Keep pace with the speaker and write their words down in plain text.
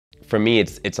for me,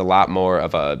 it's a lot more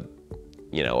of a,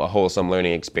 you know, a wholesome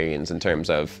learning experience in terms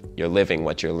of you're living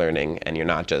what you're learning, and you're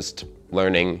not just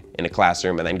learning in a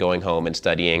classroom and then going home and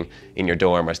studying in your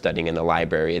dorm or studying in the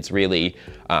library. It's really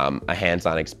a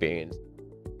hands-on experience.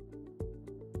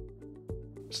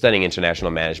 Studying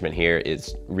international management here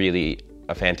is really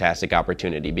a fantastic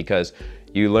opportunity because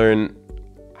you learn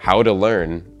how to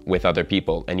learn with other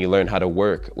people, and you learn how to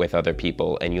work with other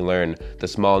people, and you learn the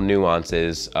small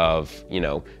nuances of, you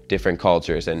know, different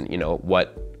cultures, and, you know,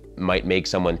 what might make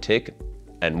someone tick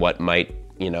and what might,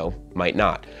 you know, might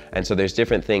not. And so there's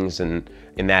different things in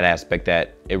that aspect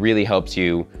that it really helps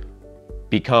you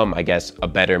become, I guess, a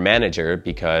better manager,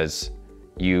 because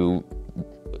you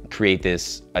create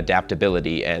this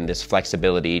adaptability and this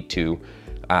flexibility to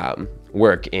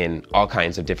work in all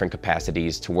kinds of different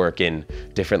capacities, to work in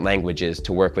different languages,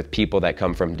 to work with people that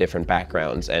come from different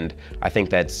backgrounds. And I think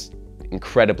that's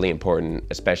incredibly important,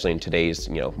 especially in today's,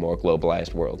 you know, more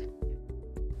globalized world.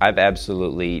 I've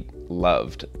absolutely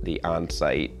loved the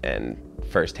on-site and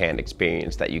first-hand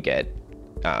experience that you get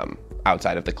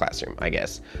outside of the classroom, I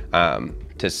guess.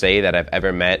 To say that I've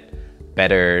ever met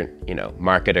better, you know,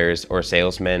 marketers or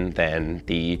salesmen than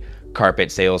the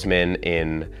carpet salesman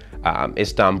in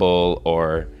Istanbul,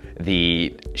 or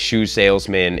the shoe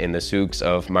salesman in the souks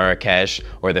of Marrakesh,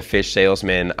 or the fish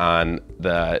salesman on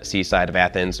the seaside of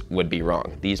Athens would be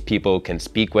wrong. These people can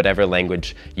speak whatever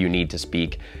language you need to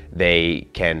speak. They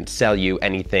can sell you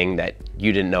anything that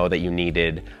you didn't know that you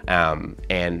needed,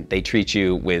 and they treat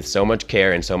you with so much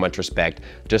care and so much respect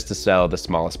just to sell the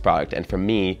smallest product. And for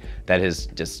me, that is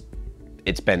just,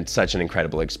 it's been such an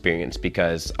incredible experience,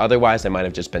 because otherwise I might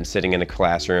have just been sitting in a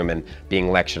classroom and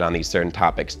being lectured on these certain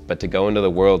topics. But to go into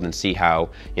the world and see how,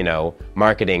 you know,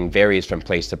 marketing varies from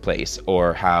place to place,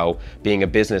 or how being a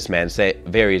businessman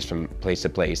varies from place to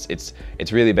place,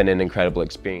 it's really been an incredible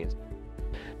experience.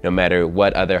 No matter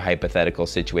what other hypothetical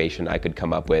situation I could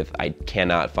come up with, I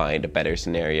cannot find a better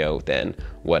scenario than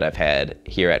what I've had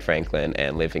here at Franklin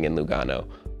and living in Lugano.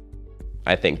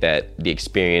 I think that the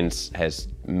experience has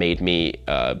made me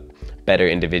a better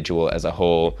individual as a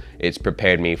whole. It's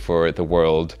prepared me for the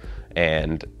world,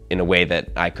 and in a way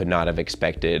that I could not have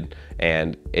expected.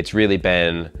 And it's really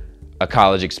been a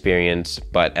college experience,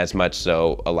 but as much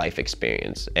so a life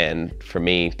experience. And for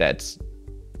me, that's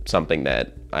something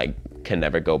that I can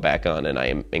never go back on, and I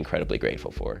am incredibly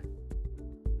grateful for.